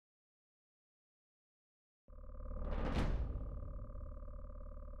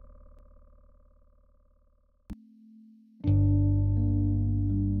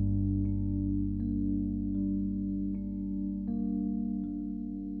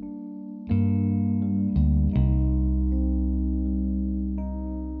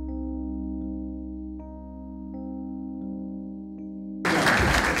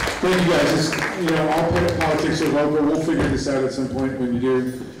Thank you guys. All politics are local. We'll figure this out at some point. When you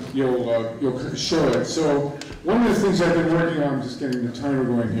do, you'll show it. So one of the things I've been working on, just getting the timer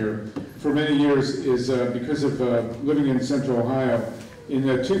going here, for many years is because of living in Central Ohio. In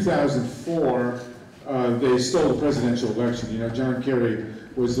 2004, they stole the presidential election. John Kerry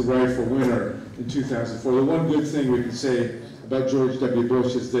was the rightful winner in 2004. The one good thing we can say about George W.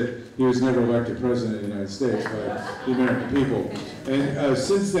 Bush is that he was never elected president of the United States by the American people. And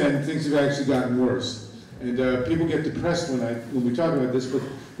since then, things have actually gotten worse. And people get depressed when we talk about this, but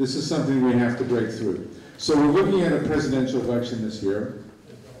this is something we have to break through. So we're looking at a presidential election this year.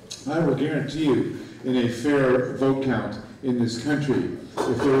 I will guarantee you, in a fair vote count in this country,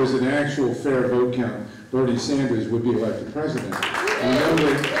 if there was an actual fair vote count, Bernie Sanders would be elected president. I know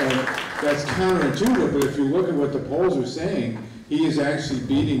that that's counterintuitive, but if you look at what the polls are saying, he is actually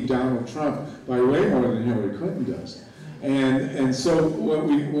beating Donald Trump by way more than Hillary Clinton does. And so what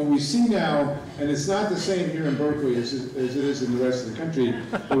we see now, and it's not the same here in Berkeley as it is in the rest of the country,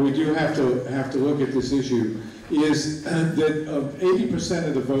 but we do have to look at this issue, is that 80%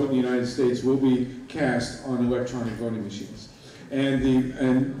 of the vote in the United States will be cast on electronic voting machines.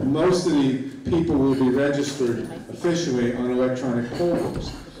 And most of the people will be registered officially on electronic poll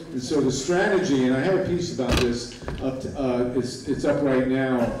books. And so the strategy, and I have a piece about this, it's up right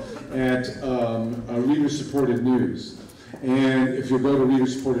now at Reader-Supported News. And if you go to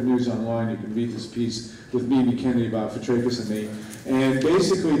Reader-Supported News online, you can read this piece with Mimi Kennedy, Bob Fitrakis, and me. And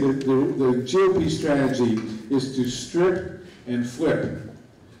basically, the GOP strategy is to strip and flip.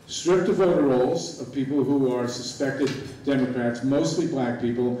 Strip the voter rolls of people who are suspected Democrats, mostly black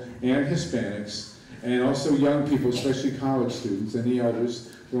people and Hispanics, and also young people, especially college students and the elders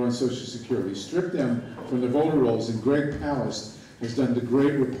who are on Social Security. Strip them from the voter rolls, and Greg Palast has done the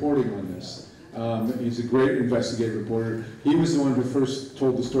great reporting on this. He's a great investigative reporter. He was the one who first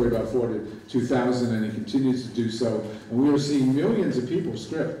told the story about Florida 2000, and he continues to do so. And we are seeing millions of people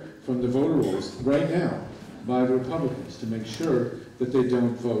stripped from the voter rolls right now by the Republicans to make sure that they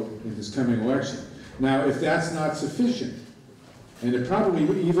don't vote in this coming election. Now, if that's not sufficient, and it probably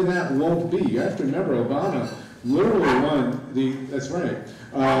even that won't be, you have to remember Obama literally won the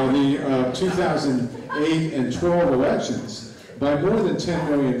 2008 and 12 elections by more than 10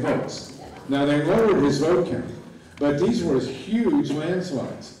 million votes. Now, they lowered his vote count, but these were huge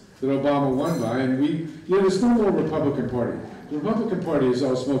landslides that Obama won by, and there's no more Republican Party. The Republican Party is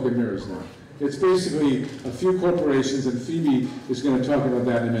all smoke and mirrors now. It's basically a few corporations, and Phoebe is going to talk about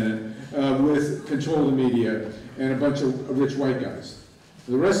that in a minute, with control of the media and a bunch of rich white guys.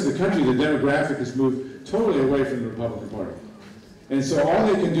 The rest of the country, the demographic has moved totally away from the Republican Party. And so all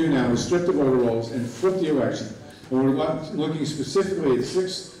they can do now is strip the voter rolls and flip the election. And we're looking specifically at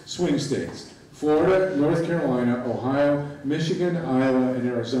 6 swing states: Florida, North Carolina, Ohio, Michigan, Iowa, and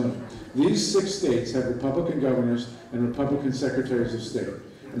Arizona. These 6 states have Republican governors and Republican secretaries of state.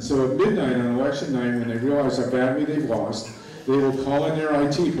 And so at midnight on election night, when they realize how badly they've lost, they will call in their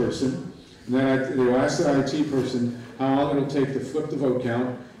IT person, and then they'll ask the IT person how long it'll take to flip the vote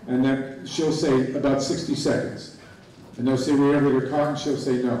count, and then she'll say about 60 seconds. And they'll say, wherever they're caught, and she'll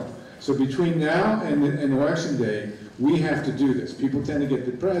say no. So between now and election day, we have to do this. People tend to get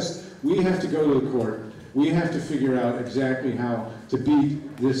depressed. We have to go to the court. We have to figure out exactly how to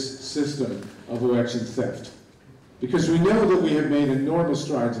beat this system of election theft. Because we know that we have made enormous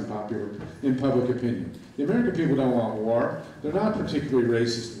strides in public opinion. The American people don't want war. They're not particularly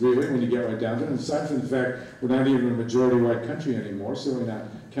racist, really, when you get right down to it. Aside from the fact we're not even a majority white country anymore, certainly not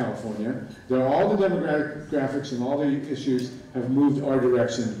California. All the demographics and all the issues have moved our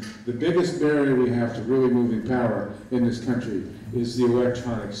direction. The biggest barrier we have to really moving power in this country is the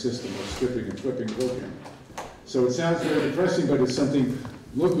electronic system of stripping and flipping voting. So it sounds very depressing, but it's something,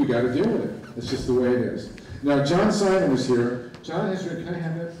 look, we got to deal with it. It's just the way it is. Now, John Simon is here. John has written, can I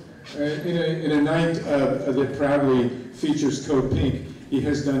have that? In a night that proudly features Code Pink, he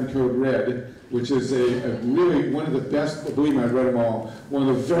has done Code Red, which is a really one of the best, believe me, I've read them all, one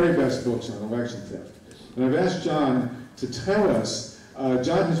of the very best books on election theft. And I've asked John to tell us,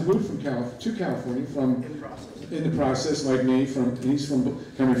 John has moved to California in the process, like me, he's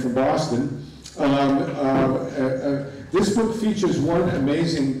coming from Boston. This book features one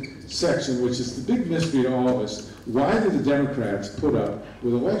amazing section, which is the big mystery to all of us. Why did the Democrats put up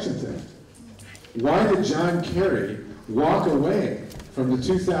with election theft? Why did John Kerry walk away from the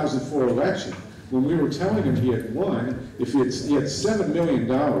 2004 election when we were telling him he had won, if he had $7 million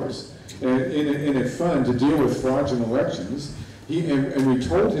in a fund to deal with fraudulent elections, and we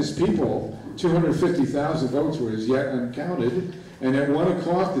told his people 250,000 votes were as yet uncounted, and at 1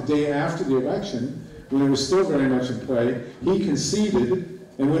 o'clock the day after the election, when it was still very much in play, he conceded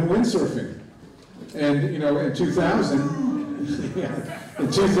and went windsurfing. And, you know, in 2000,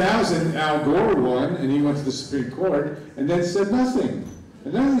 in 2000, Al Gore won, and he went to the Supreme Court, and then said nothing.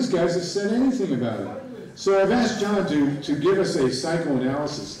 And none of these guys have said anything about it. So I've asked John to give us a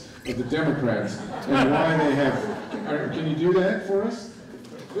psychoanalysis of the Democrats and why they have. Can you do that for us?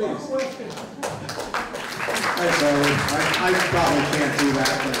 Please. I probably can't do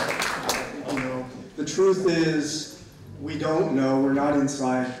that, but, you know, the truth is, we don't know. We're not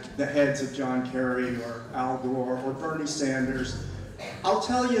inside the heads of John Kerry or Al Gore or Bernie Sanders. I'll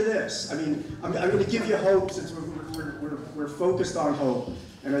tell you this. I mean, I'm going to give you hope since we're focused on hope,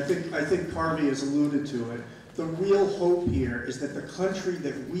 and I think Harvey has alluded to it. The real hope here is that the country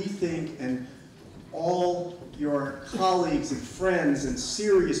that we think, and all your colleagues and friends and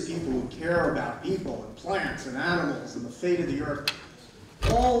serious people who care about people and plants and animals and the fate of the earth,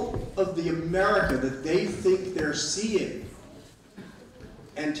 all of the America that they think they're seeing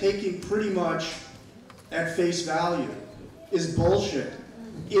and taking pretty much at face value is bullshit.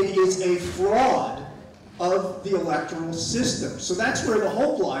 It is a fraud of the electoral system. So that's where the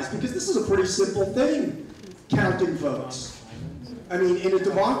hope lies, because this is a pretty simple thing, counting votes. I mean, in a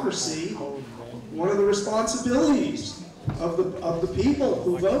democracy, one of the responsibilities of the people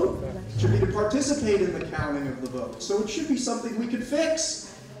who vote should be to participate in the counting of the votes. So it should be something we could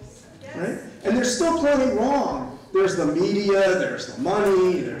fix, right? And there's still plenty wrong. There's the media, there's the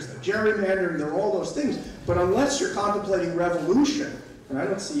money, there's the gerrymandering, there are all those things. But unless you're contemplating revolution, and I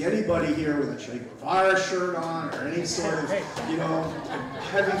don't see anybody here with a Che Guevara shirt on or any sort of, you know,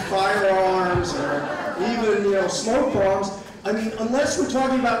 heavy firearms or even, you know, smoke bombs. I mean, unless we're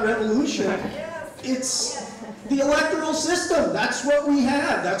talking about revolution, it's the electoral system. That's what we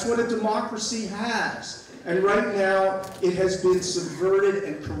have. That's what a democracy has. And right now, it has been subverted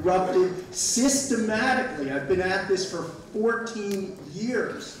and corrupted systematically. I've been at this for 14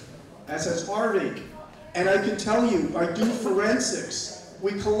 years, as has Harvey. And I can tell you, I do forensics.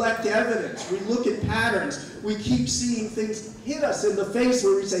 We collect evidence. We look at patterns. We keep seeing things hit us in the face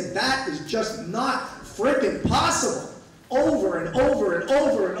where we say, that is just not frickin' possible. Over and over and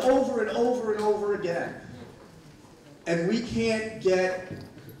over and over and over and over again. And we can't get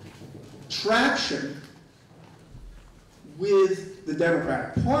traction with the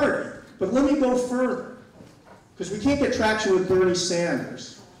Democratic Party. But let me go further, because we can't get traction with Bernie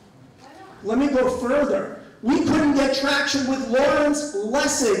Sanders. Let me go further. We couldn't get traction with Lawrence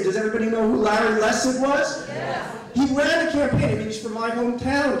Lessig. Does everybody know who Larry Lessig was? Yeah. He ran a campaign. I mean, he's from my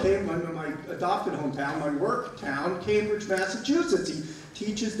hometown, my adopted hometown, my work town, Cambridge, Massachusetts. He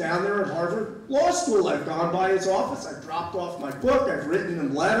teaches down there at Harvard Law School. I've gone by his office. I've dropped off my book. I've written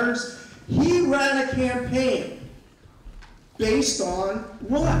him letters. He ran a campaign based on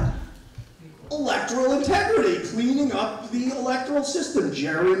what? Electoral integrity, cleaning up the electoral system,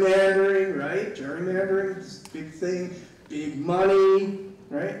 gerrymandering, right? Gerrymandering is a big thing, big money,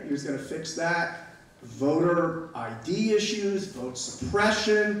 right? He was going to fix that. Voter ID issues, vote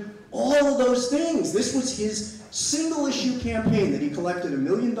suppression, all of those things. This was his single issue campaign that he collected $1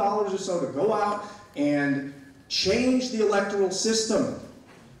 million or so to go out and change the electoral system.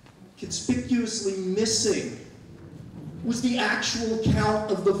 Conspicuously missing was the actual count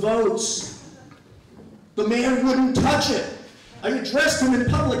of the votes. The man wouldn't touch it. I addressed him in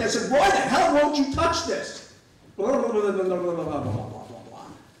public. I said, why the hell won't you touch this?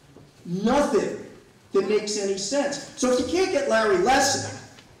 Nothing that makes any sense. So if you can't get Larry Lessig,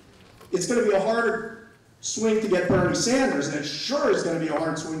 it's going to be a harder swing to get Bernie Sanders, and it sure is going to be a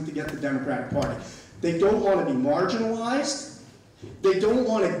hard swing to get the Democratic Party. They don't want to be marginalized. They don't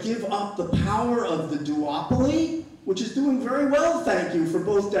want to give up the power of the duopoly, which is doing very well, thank you, for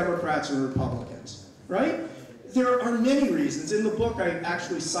both Democrats and Republicans, right? There are many reasons. In the book, I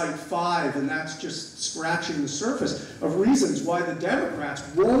actually cite 5, and that's just scratching the surface of reasons why the Democrats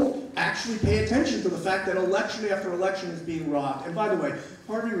won't actually pay attention to the fact that election after election is being robbed. And by the way,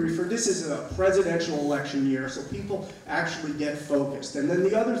 Harvey referred, this is a presidential election year, so people actually get focused. And then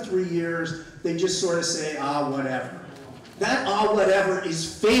the other 3 years, they just sort of say, ah, whatever. That ah, whatever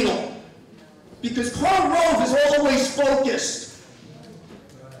is fatal, because Karl Rove is always focused.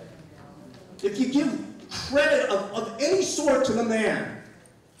 If you give credit of any sort to the man,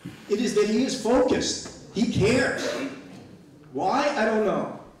 it is that he is focused. He cares. Why? I don't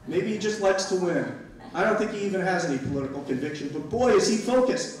know. Maybe he just likes to win. I don't think he even has any political conviction, but boy, is he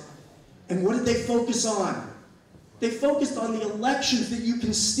focused. And what did they focus on? They focused on the elections that you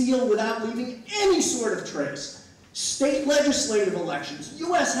can steal without leaving any sort of trace. State legislative elections,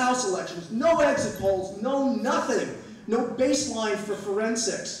 U.S. House elections, no exit polls, no nothing. No baseline for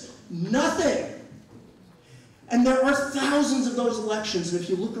forensics. Nothing. And there are thousands of those elections, and if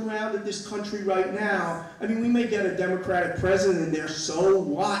you look around at this country right now, I mean, we may get a Democratic president in there, so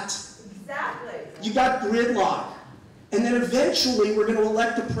what? Exactly. You got gridlock. And then eventually we're going to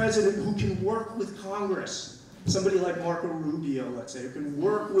elect a president who can work with Congress. Somebody like Marco Rubio, let's say, who can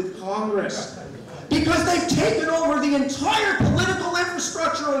work with Congress. Because they've taken over the entire political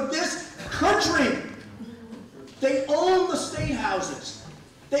infrastructure of this country. They own the state houses.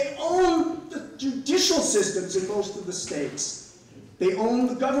 They own the judicial systems in most of the states. They own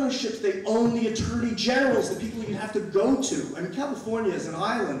the governorships. They own the attorney generals, the people you have to go to. I mean, California is an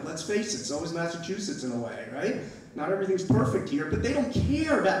island, let's face it. So is Massachusetts in a way, right? Not everything's perfect here, but they don't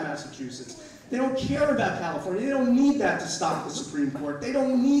care about Massachusetts. They don't care about California. They don't need that to stop the Supreme Court. They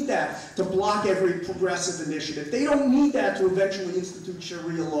don't need that to block every progressive initiative. They don't need that to eventually institute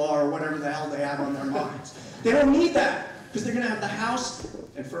Sharia law or whatever the hell they have on their minds. They don't need that because they're going to have the House,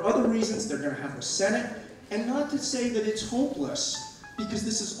 and for other reasons, they're going to have the Senate. And not to say that it's hopeless, because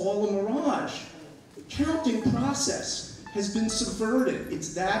this is all a mirage. The counting process has been subverted.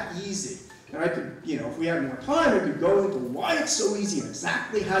 It's that easy. And I could, if we had more time, I could go into why it's so easy and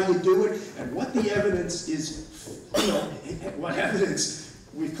exactly how you do it and what the evidence is, what evidence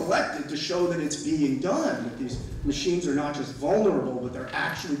we've collected to show that it's being done, that these machines are not just vulnerable, but they're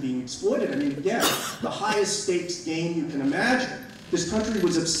actually being exploited. I mean, again, the highest stakes game you can imagine. This country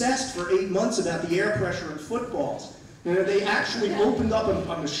was obsessed for 8 months about the air pressure in footballs. They actually opened up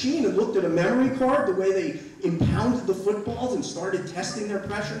a machine and looked at a memory card, the way they impounded the footballs and started testing their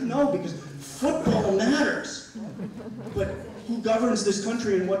pressure. No, because football matters. But who governs this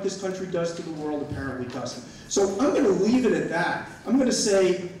country and what this country does to the world apparently doesn't. So I'm going to leave it at that. I'm going to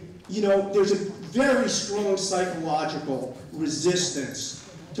say, there's a very strong psychological resistance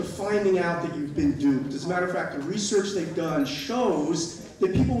to finding out that you've been duped. As a matter of fact, the research they've done shows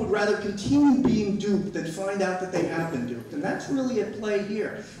that people would rather continue being duped than find out that they have been duped. And that's really at play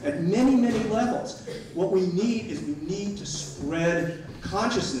here, at many, many levels. What we need to spread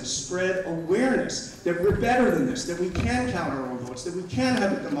consciousness, spread awareness that we're better than this, that we can count our own votes, that we can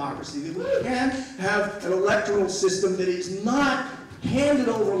have a democracy, that we can have an electoral system that is not handed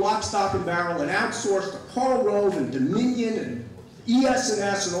over lock, stock, and barrel and outsourced to Karl Rove and Dominion and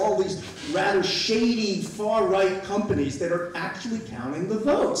ES&S and all these rather shady far-right companies that are actually counting the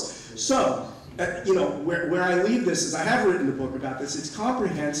votes. So, where I leave this is I have written a book about this. It's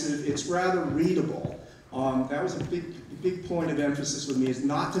comprehensive. It's rather readable. That was a big point of emphasis with me, is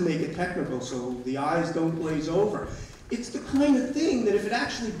not to make it technical so the eyes don't glaze over. It's the kind of thing that if it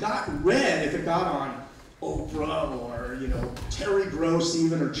actually got read, if it got on Oprah or, Terry Gross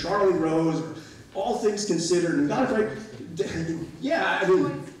even, or Charlie Rose, or All Things Considered, and got it right,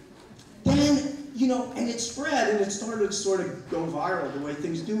 then, and it spread and it started to sort of go viral the way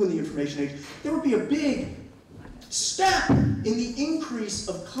things do in the information age, there would be a big step in the increase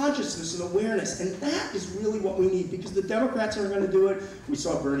of consciousness and awareness. And that is really what we need, because the Democrats aren't going to do it. We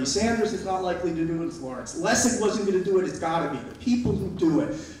saw Bernie Sanders is not likely to do it. Lawrence Lessig wasn't going to do it. It's got to be the people who do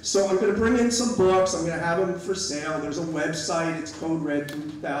it. So I'm going to bring in some books. I'm going to have them for sale. There's a website. It's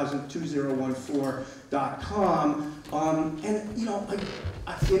CodeRed2014.com. And,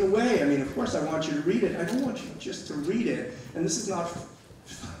 in a way, of course I want you to read it. I don't want you just to read it. And this is not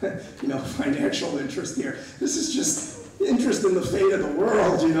financial interest here. This is just interest in the fate of the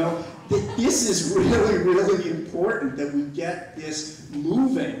world, That this is really, really important that we get this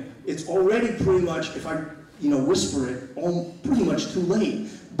moving. It's already pretty much, if I, whisper it, pretty much too late.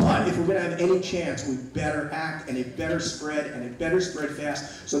 But if we're going to have any chance, we better act, and it better spread, and it better spread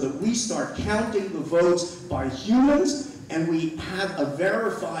fast, so that we start counting the votes by humans, and we have a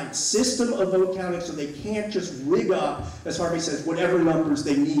verified system of vote counting, so they can't just rig up, as Harvey says, whatever numbers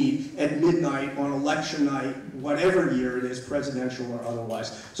they need at midnight on election night, whatever year it is, presidential or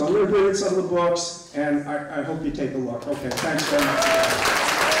otherwise. So I'm going to bring in some of the books, and I hope you take a look. Okay, thanks very much.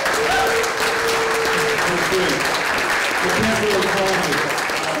 That's good. We can't really call it.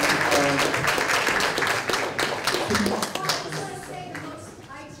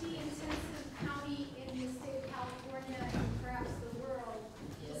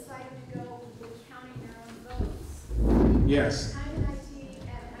 Yes. I'm in IT, and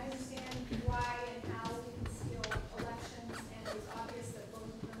I understand why and how we can steal elections, and it's obvious that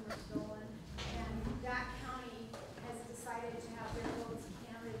both of them were stolen. And that county has decided to have their votes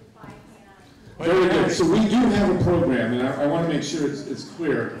counted by hand. Very good. So we do have a program, and I want to make sure it's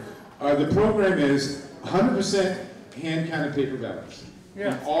clear. The program is 100% hand-counted paper ballots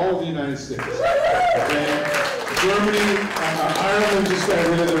in all of the United States. Okay. Germany, Ireland just got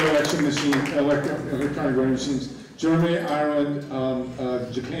rid of their election machine, electronic voting machines. Germany, Ireland,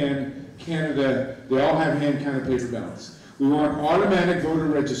 Japan, Canada, they all have hand-counted paper ballots. We want automatic voter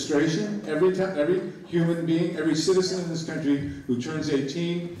registration. Every human being, every citizen in this country who turns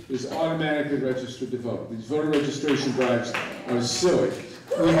 18 is automatically registered to vote. These voter registration drives are silly.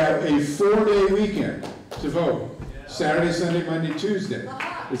 We have a 4-day weekend to vote. Saturday, Sunday, Monday, Tuesday.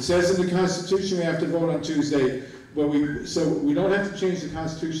 It says in the Constitution we have to vote on Tuesday, but so we don't have to change the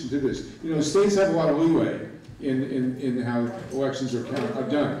Constitution to this. You know, states have a lot of leeway in how elections are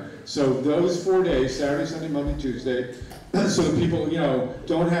done. So those 4 days, Saturday, Sunday, Monday, Tuesday, so that people, you know,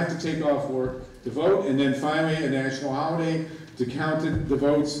 don't have to take off work to vote, and then finally a national holiday to count the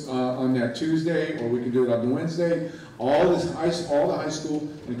votes on that Tuesday, or we can do it on the Wednesday. All the high school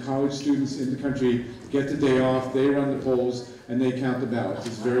and college students in the country get the day off, they run the polls, and they count the ballots.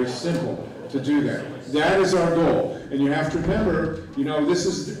 It's very simple to do that. That is our goal. And you have to remember, you know, this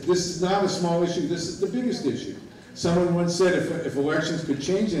is not a small issue, this is the biggest issue. Someone once said if elections could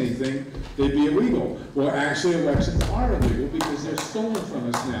change anything, they'd be illegal. Well, actually, elections are illegal because they're stolen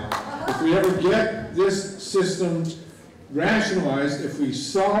from us now. If we ever get this system rationalized, if we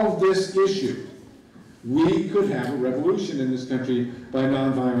solve this issue, we could have a revolution in this country by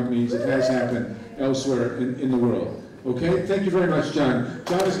nonviolent means. It has happened elsewhere in the world. Okay? Thank you very much, John.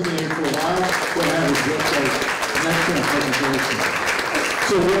 John is going to be here for a while. We'll have his next presentation.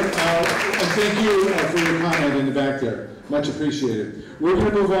 So, and thank you for your comment in the back there. Much appreciated. We're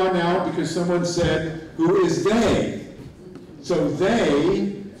going to move on now because someone said, who is they? So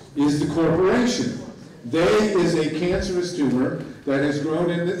they is the corporation. They is a cancerous tumor that has grown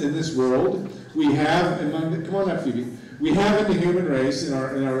in this world. We have come on up, Phoebe. We have in the human race, in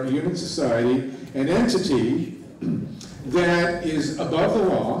our human society, an entity that is above the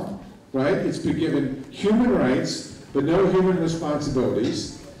law, right? It's been given human rights, but no human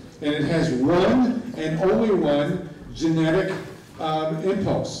responsibilities, and it has one and only one genetic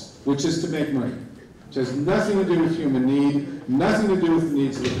impulse, which is to make money. It has nothing to do with human need, nothing to do with the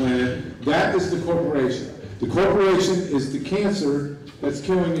needs of the planet. That is the corporation. The corporation is the cancer that's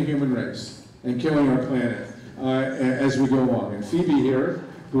killing the human race and killing our planet as we go along. And Phoebe here,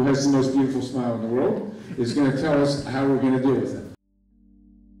 who has the most beautiful smile in the world, is going to tell us how we're going to deal with it.